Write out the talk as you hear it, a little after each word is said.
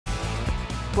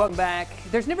Welcome back.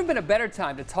 There's never been a better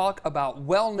time to talk about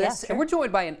wellness, and we're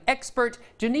joined by an expert,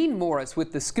 Janine Morris,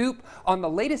 with The Scoop on the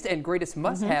latest and greatest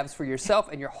must-haves for yourself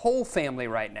and your whole family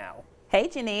right now. Hey,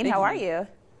 Janine, how are you?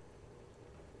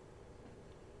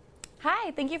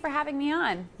 Hi, thank you for having me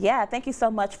on. Yeah, thank you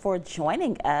so much for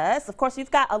joining us. Of course,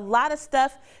 you've got a lot of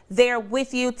stuff there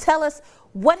with you. Tell us,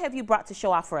 what have you brought to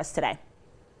show off for us today?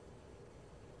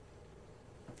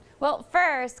 Well,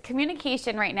 first,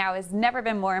 communication right now has never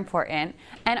been more important,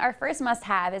 and our first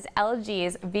must-have is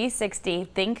LG's V60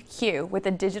 ThinkQ with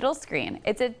a digital screen.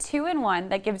 It's a 2-in-1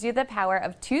 that gives you the power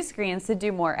of 2 screens to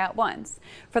do more at once.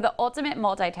 For the ultimate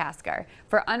multitasker,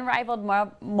 for unrivaled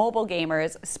mobile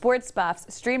gamers, sports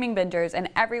buffs, streaming bingers, and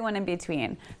everyone in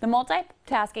between, the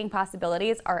multitasking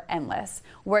possibilities are endless.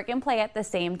 Work and play at the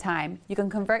same time. You can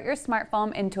convert your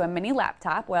smartphone into a mini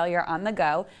laptop while you're on the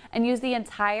go, and use the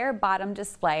entire bottom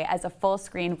display as a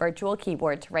full-screen virtual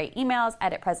keyboard to write emails,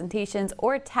 edit presentations,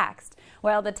 or text,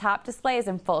 while the top display is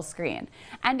in full screen.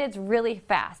 And it's really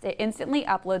fast. It instantly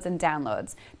uploads and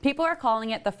downloads. People are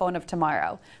calling it the phone of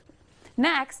tomorrow.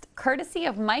 Next, courtesy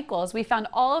of Michael's, we found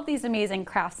all of these amazing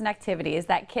crafts and activities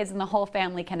that kids and the whole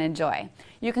family can enjoy.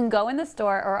 You can go in the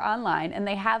store or online, and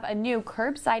they have a new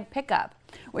curbside pickup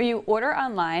where you order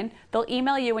online, they'll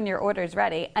email you when your order's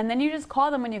ready, and then you just call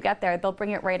them when you get there. They'll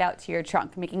bring it right out to your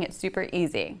trunk, making it super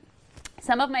easy.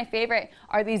 Some of my favorite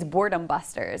are these boredom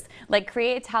busters, like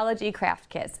Creatology craft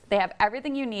kits. They have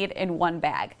everything you need in one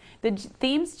bag. The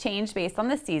themes change based on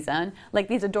the season, like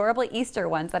these adorable Easter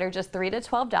ones that are just $3 to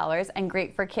 $12 and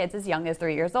great for kids as young as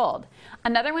 3 years old.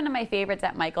 Another one of my favorites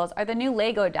at Michael's are the new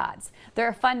Lego dots. They're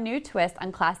a fun new twist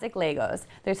on classic Legos.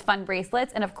 There's fun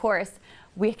bracelets, and of course,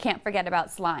 we can't forget about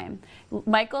slime.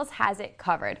 Michael's has it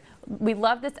covered. We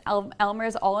love this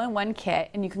Elmer's all-in-one kit,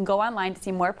 and you can go online to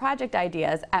see more project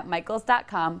ideas at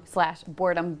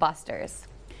michaels.com/boredombusters.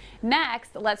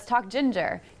 Next, let's talk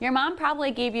ginger. Your mom probably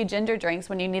gave you ginger drinks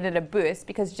when you needed a boost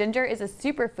because ginger is a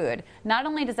superfood. Not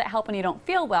only does it help when you don't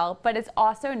feel well, but it's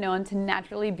also known to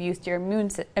naturally boost your immune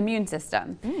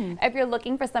system. If you're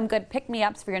looking for some good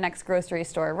pick-me-ups for your next grocery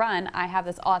store run, I have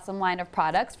this awesome line of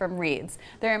products from Reed's.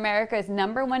 They're America's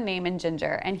 #1 name in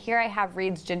ginger, and here I have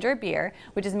Reed's ginger beer,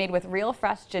 which is made with real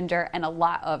fresh ginger and a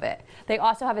lot of it. They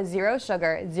also have a 0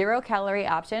 sugar, 0 calorie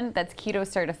option that's keto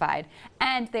certified,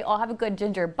 and they all have a good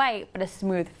ginger bite, but a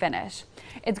smooth finish.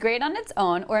 It's great on its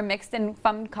own or mixed in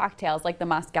fun cocktails like the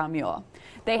Moscow Mule.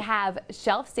 They have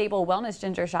shelf-stable wellness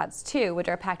ginger shots too, which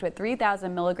are packed with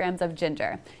 3,000 milligrams of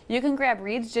ginger. You can grab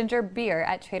Reed's ginger beer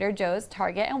at Trader Joe's,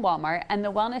 Target, and Walmart, and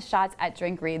the wellness shots at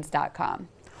drinkreeds.com.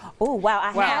 Oh, wow.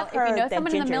 I have heard if you know that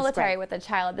someone in the ginger is military great. with a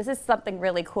child, this is something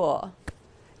really cool.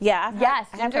 Yeah, Yes,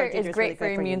 I have ginger heard is great really for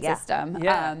your immune system.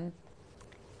 Yeah.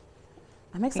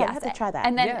 I'm excited. I have to try that.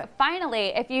 And then finally,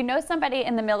 if you know somebody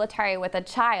in the military with a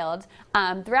child,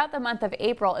 throughout the month of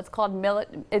April, it's called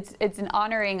it's in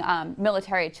honoring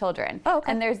military children. Oh,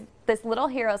 okay. And there's this Little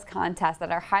Heroes contest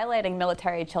that are highlighting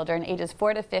military children ages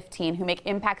 4 to 15 who make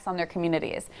impacts on their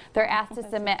communities. They're asked to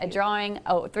submit a drawing,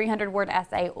 a 300-word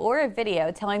essay, or a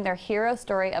video telling their hero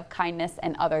story of kindness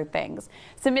and other things.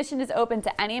 Submission is open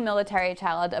to any military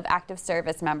child of active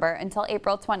service member until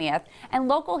April 20th, and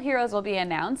local heroes will be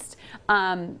announced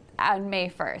on May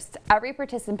 1st. Every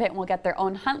participant will get their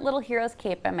own Hunt Little Heroes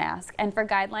cape and mask, and for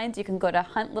guidelines, you can go to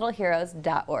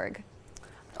huntlittleheroes.org.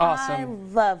 Awesome. I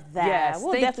love that. Yes,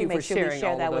 we'll thank definitely you for make sure we sharing share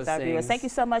all that of with those our viewers. things. Thank you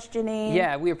so much, Janine.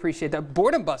 Yeah, we appreciate that.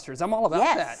 Boredom busters, I'm all about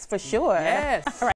that. Yes, for sure. Yes. All right.